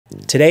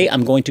Today,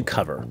 I'm going to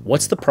cover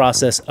what's the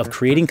process of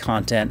creating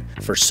content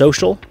for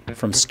social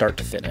from start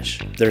to finish.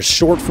 There's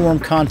short form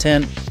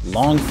content,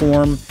 long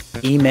form,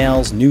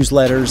 emails,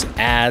 newsletters,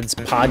 ads,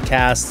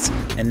 podcasts,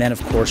 and then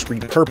of course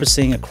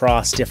repurposing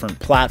across different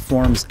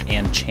platforms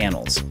and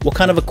channels. What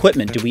kind of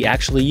equipment do we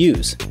actually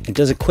use? And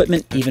does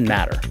equipment even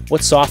matter?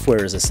 What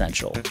software is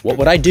essential? What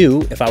would I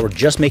do if I were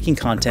just making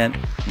content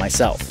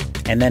myself?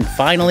 And then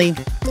finally,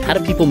 how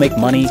do people make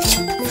money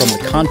from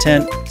the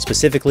content,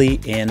 specifically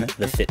in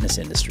the fitness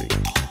industry?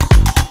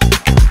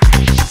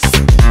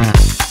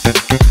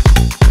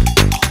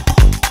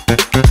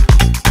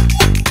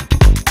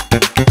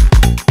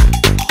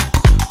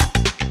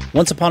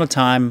 Once upon a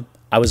time,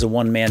 I was a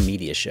one-man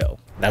media show.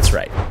 That's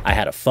right. I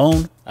had a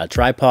phone, a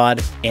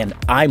tripod, and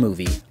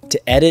iMovie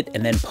to edit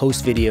and then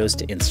post videos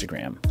to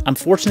Instagram. I'm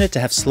fortunate to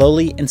have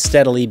slowly and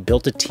steadily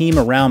built a team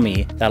around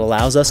me that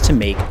allows us to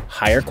make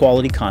higher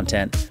quality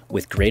content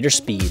with greater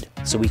speed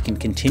so we can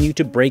continue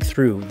to break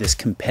through this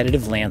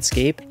competitive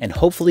landscape and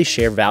hopefully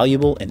share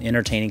valuable and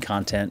entertaining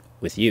content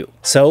with you.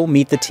 So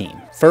meet the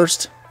team.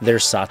 First,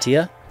 there's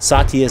Satya.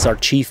 Satya is our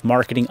Chief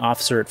Marketing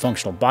Officer at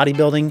Functional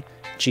Bodybuilding.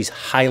 She's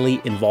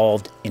highly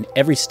involved in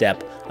every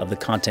step of the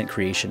content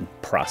creation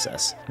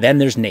process. Then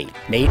there's Nate.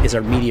 Nate is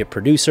our media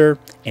producer,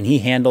 and he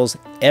handles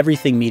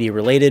everything media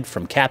related,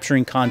 from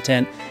capturing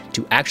content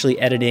to actually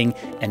editing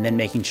and then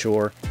making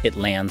sure it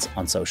lands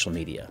on social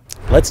media.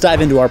 Let's dive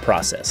into our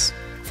process,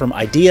 from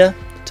idea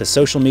to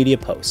social media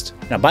post.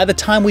 Now, by the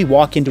time we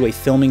walk into a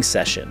filming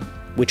session,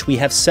 which we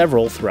have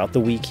several throughout the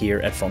week here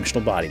at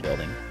Functional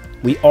Bodybuilding,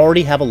 we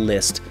already have a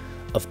list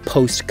of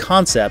post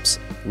concepts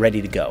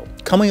ready to go.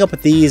 Coming up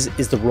with these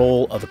is the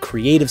role of a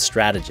creative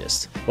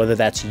strategist, whether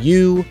that's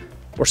you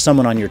or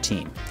someone on your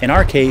team. In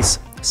our case,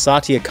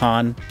 Satya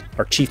Khan,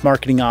 our Chief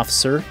Marketing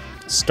Officer,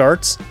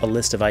 starts a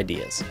list of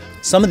ideas.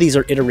 Some of these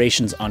are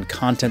iterations on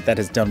content that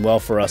has done well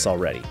for us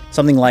already,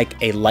 something like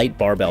a light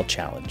barbell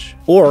challenge,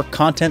 or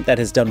content that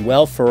has done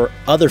well for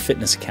other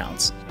fitness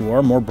accounts,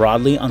 or more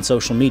broadly on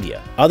social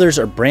media. Others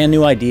are brand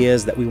new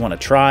ideas that we want to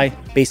try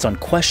based on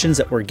questions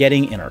that we're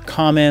getting in our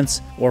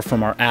comments or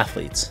from our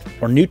athletes,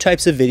 or new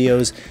types of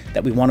videos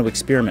that we want to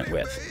experiment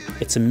with.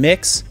 It's a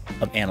mix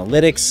of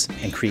analytics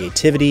and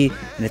creativity,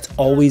 and it's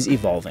always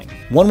evolving.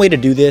 One way to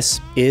do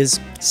this is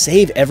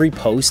save every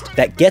post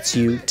that gets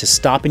you to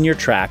stop in your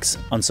tracks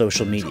on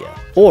social media,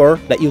 or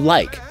that you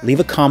like, leave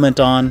a comment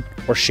on,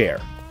 or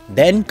share.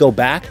 Then go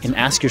back and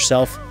ask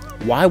yourself,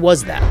 why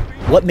was that?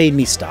 What made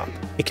me stop?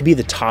 It could be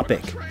the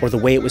topic, or the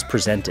way it was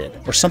presented,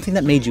 or something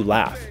that made you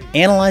laugh.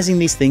 Analyzing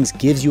these things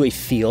gives you a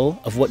feel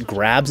of what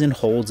grabs and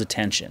holds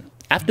attention.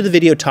 After the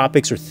video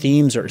topics or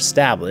themes are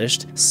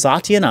established,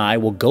 Satya and I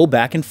will go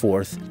back and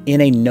forth in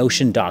a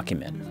Notion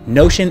document.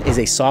 Notion is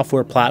a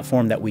software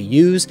platform that we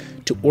use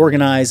to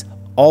organize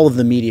all of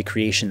the media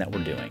creation that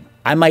we're doing.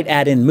 I might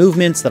add in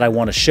movements that I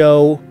want to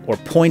show or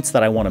points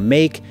that I want to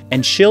make,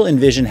 and she'll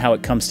envision how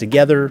it comes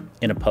together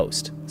in a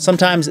post.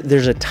 Sometimes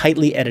there's a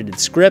tightly edited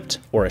script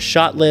or a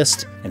shot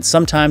list, and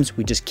sometimes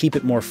we just keep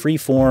it more free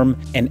form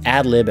and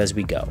ad lib as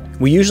we go.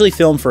 We usually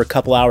film for a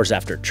couple hours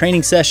after a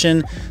training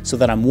session so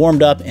that I'm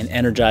warmed up and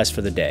energized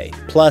for the day.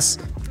 Plus,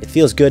 it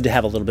feels good to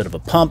have a little bit of a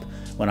pump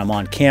when I'm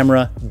on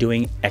camera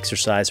doing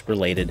exercise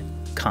related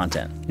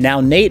content. Now,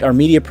 Nate, our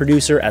media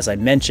producer, as I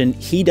mentioned,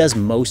 he does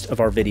most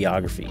of our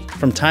videography.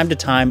 From time to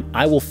time,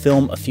 I will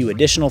film a few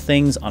additional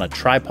things on a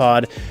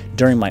tripod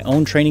during my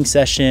own training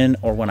session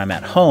or when I'm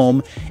at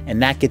home,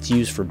 and that gets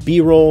used for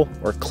B-roll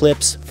or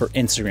clips for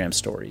Instagram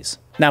stories.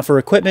 Now, for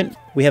equipment,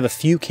 we have a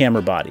few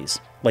camera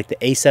bodies, like the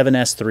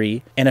A7S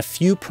III, and a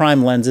few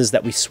prime lenses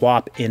that we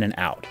swap in and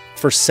out.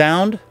 For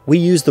sound, we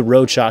use the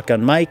Rode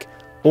Shotgun mic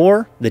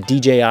or the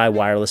DJI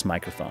wireless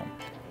microphone.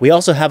 We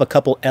also have a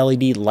couple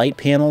LED light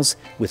panels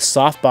with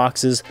soft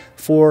boxes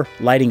for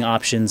lighting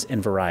options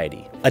and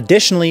variety.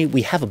 Additionally,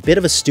 we have a bit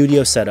of a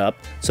studio set up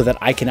so that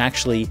I can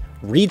actually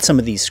read some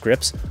of these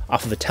scripts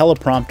off of a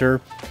teleprompter,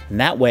 and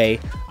that way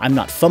I'm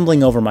not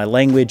fumbling over my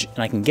language and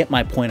I can get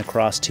my point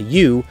across to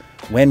you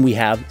when we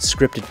have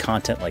scripted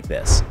content like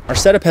this. Our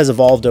setup has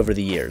evolved over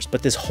the years,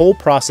 but this whole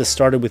process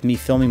started with me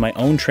filming my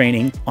own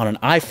training on an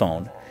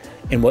iPhone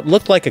in what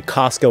looked like a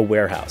Costco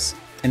warehouse.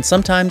 And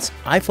sometimes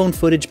iPhone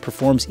footage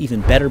performs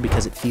even better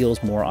because it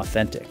feels more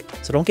authentic.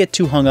 So don't get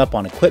too hung up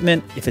on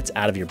equipment if it's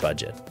out of your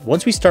budget.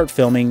 Once we start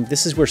filming,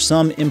 this is where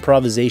some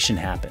improvisation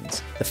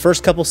happens. The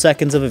first couple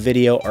seconds of a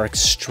video are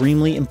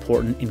extremely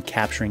important in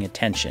capturing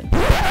attention.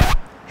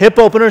 Hip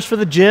openers for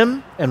the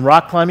gym and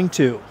rock climbing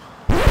too.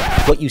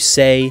 What you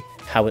say,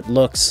 how it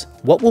looks,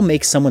 what will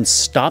make someone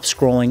stop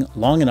scrolling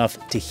long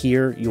enough to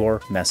hear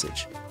your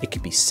message. It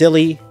could be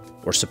silly,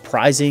 or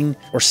surprising,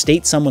 or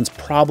state someone's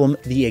problem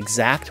the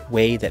exact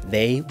way that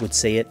they would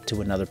say it to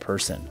another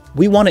person.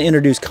 We want to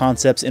introduce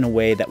concepts in a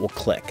way that will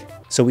click.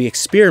 So we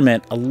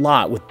experiment a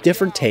lot with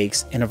different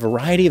takes and a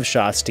variety of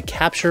shots to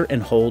capture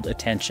and hold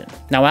attention.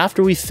 Now,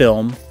 after we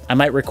film, I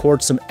might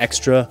record some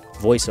extra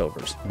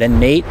voiceovers. Then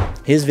Nate,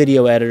 his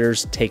video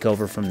editors, take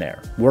over from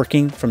there,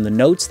 working from the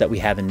notes that we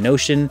have in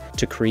Notion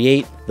to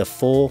create the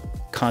full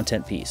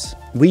content piece.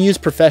 We use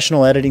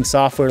professional editing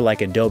software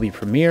like Adobe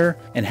Premiere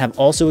and have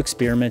also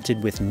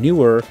experimented with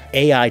newer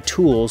AI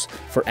tools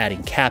for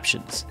adding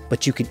captions.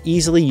 But you could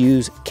easily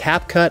use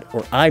CapCut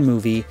or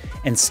iMovie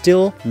and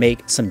still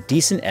make some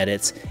decent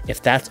edits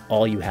if that's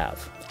all you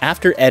have.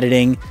 After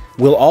editing,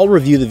 we'll all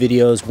review the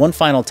videos one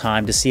final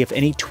time to see if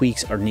any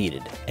tweaks are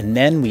needed. And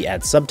then we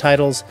add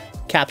subtitles,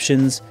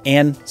 captions,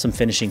 and some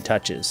finishing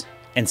touches,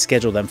 and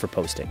schedule them for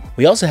posting.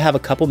 We also have a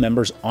couple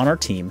members on our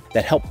team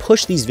that help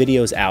push these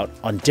videos out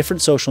on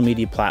different social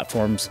media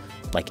platforms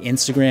like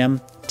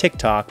Instagram,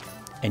 TikTok,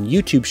 and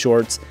YouTube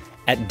Shorts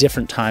at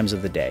different times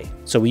of the day.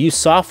 So we use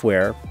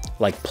software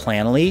like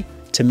Planoly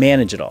to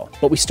manage it all.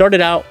 But we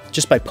started out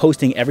just by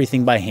posting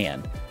everything by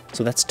hand.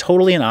 So that's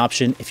totally an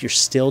option if you're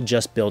still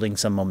just building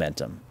some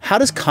momentum. How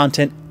does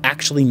content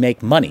actually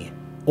make money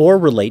or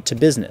relate to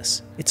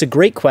business? It's a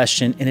great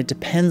question, and it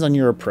depends on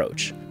your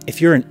approach. If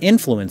you're an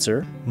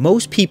influencer,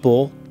 most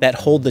people that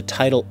hold the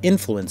title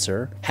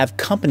influencer have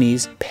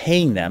companies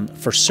paying them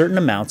for certain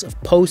amounts of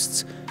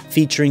posts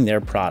featuring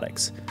their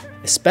products,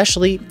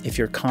 especially if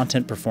your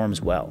content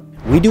performs well.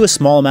 We do a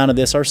small amount of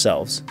this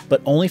ourselves,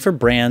 but only for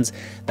brands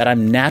that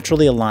I'm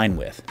naturally aligned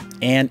with,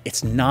 and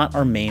it's not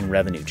our main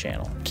revenue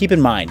channel. Keep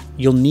in mind,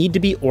 you'll need to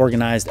be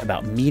organized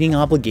about meeting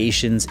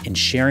obligations and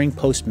sharing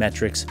post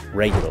metrics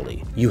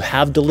regularly. You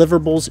have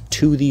deliverables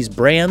to these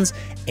brands,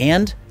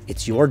 and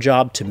it's your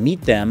job to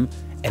meet them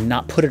and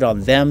not put it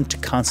on them to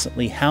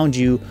constantly hound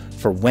you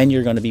for when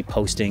you're going to be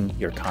posting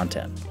your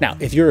content. Now,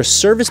 if you're a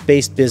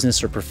service-based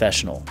business or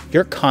professional,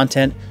 your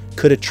content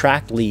could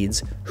attract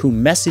leads who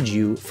message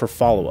you for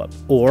follow-up,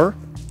 or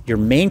your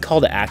main call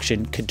to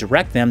action could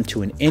direct them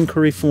to an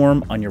inquiry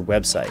form on your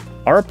website.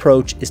 Our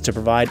approach is to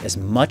provide as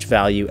much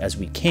value as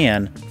we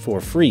can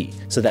for free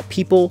so that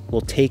people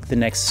will take the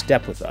next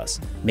step with us.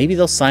 Maybe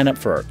they'll sign up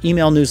for our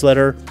email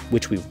newsletter,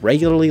 which we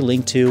regularly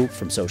link to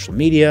from social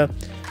media,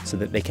 so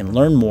that they can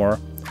learn more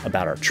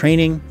about our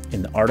training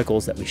in the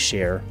articles that we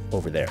share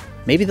over there.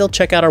 Maybe they'll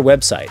check out our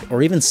website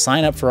or even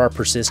sign up for our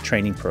Persist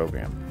training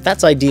program.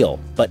 That's ideal,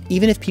 but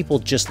even if people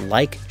just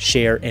like,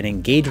 share, and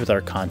engage with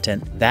our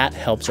content, that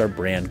helps our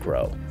brand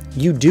grow.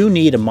 You do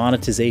need a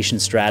monetization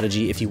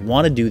strategy if you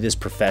want to do this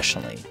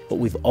professionally, but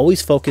we've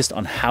always focused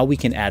on how we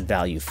can add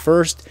value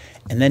first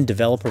and then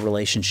develop a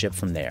relationship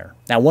from there.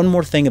 Now, one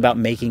more thing about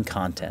making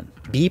content.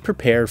 Be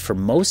prepared for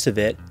most of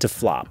it to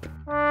flop.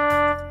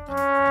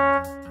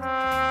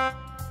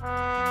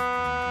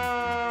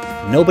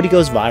 Nobody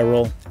goes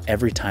viral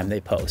every time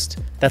they post.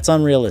 That's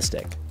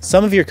unrealistic.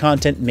 Some of your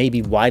content may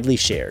be widely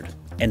shared,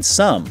 and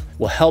some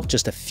will help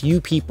just a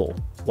few people,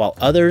 while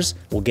others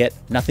will get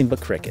nothing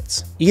but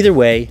crickets. Either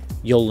way,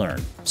 you'll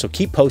learn. So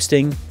keep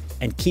posting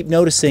and keep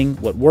noticing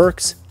what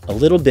works a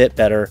little bit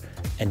better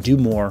and do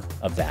more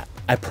of that.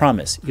 I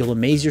promise you'll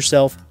amaze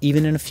yourself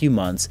even in a few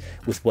months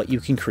with what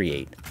you can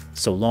create,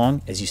 so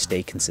long as you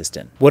stay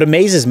consistent. What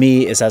amazes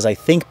me is as I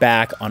think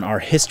back on our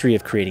history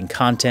of creating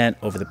content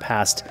over the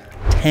past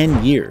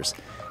 10 years,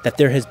 that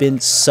there has been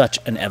such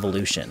an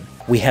evolution.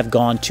 We have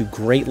gone to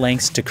great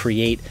lengths to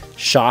create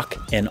shock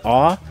and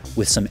awe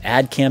with some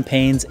ad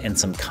campaigns and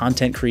some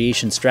content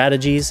creation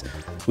strategies.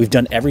 We've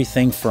done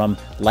everything from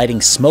lighting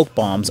smoke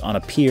bombs on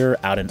a pier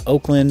out in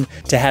Oakland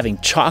to having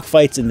chalk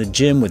fights in the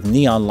gym with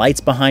neon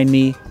lights behind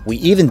me. We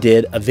even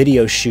did a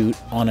video shoot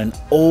on an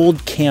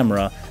old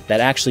camera that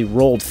actually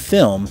rolled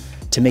film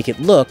to make it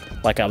look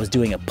like I was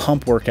doing a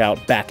pump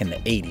workout back in the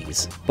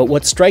 80s. But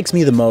what strikes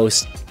me the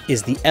most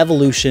is the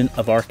evolution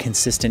of our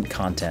consistent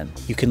content.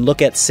 You can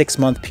look at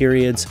 6-month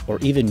periods or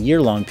even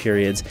year-long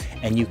periods,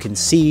 and you can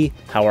see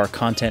how our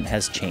content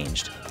has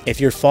changed.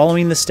 If you're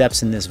following the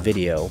steps in this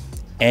video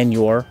and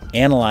you're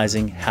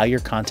analyzing how your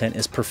content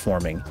is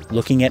performing,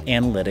 looking at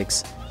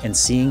analytics, and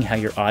seeing how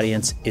your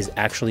audience is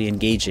actually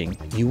engaging,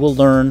 you will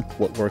learn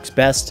what works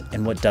best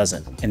and what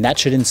doesn't. And that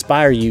should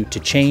inspire you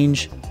to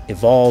change,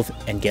 evolve,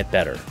 and get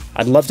better.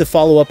 I'd love to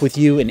follow up with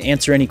you and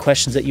answer any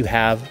questions that you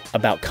have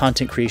about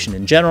content creation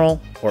in general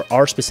or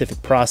our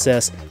specific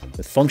process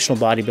with functional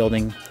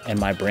bodybuilding and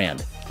my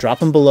brand. Drop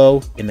them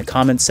below in the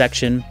comments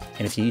section.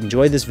 And if you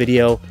enjoyed this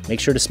video, make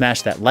sure to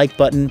smash that like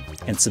button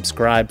and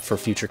subscribe for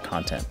future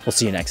content. We'll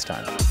see you next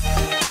time.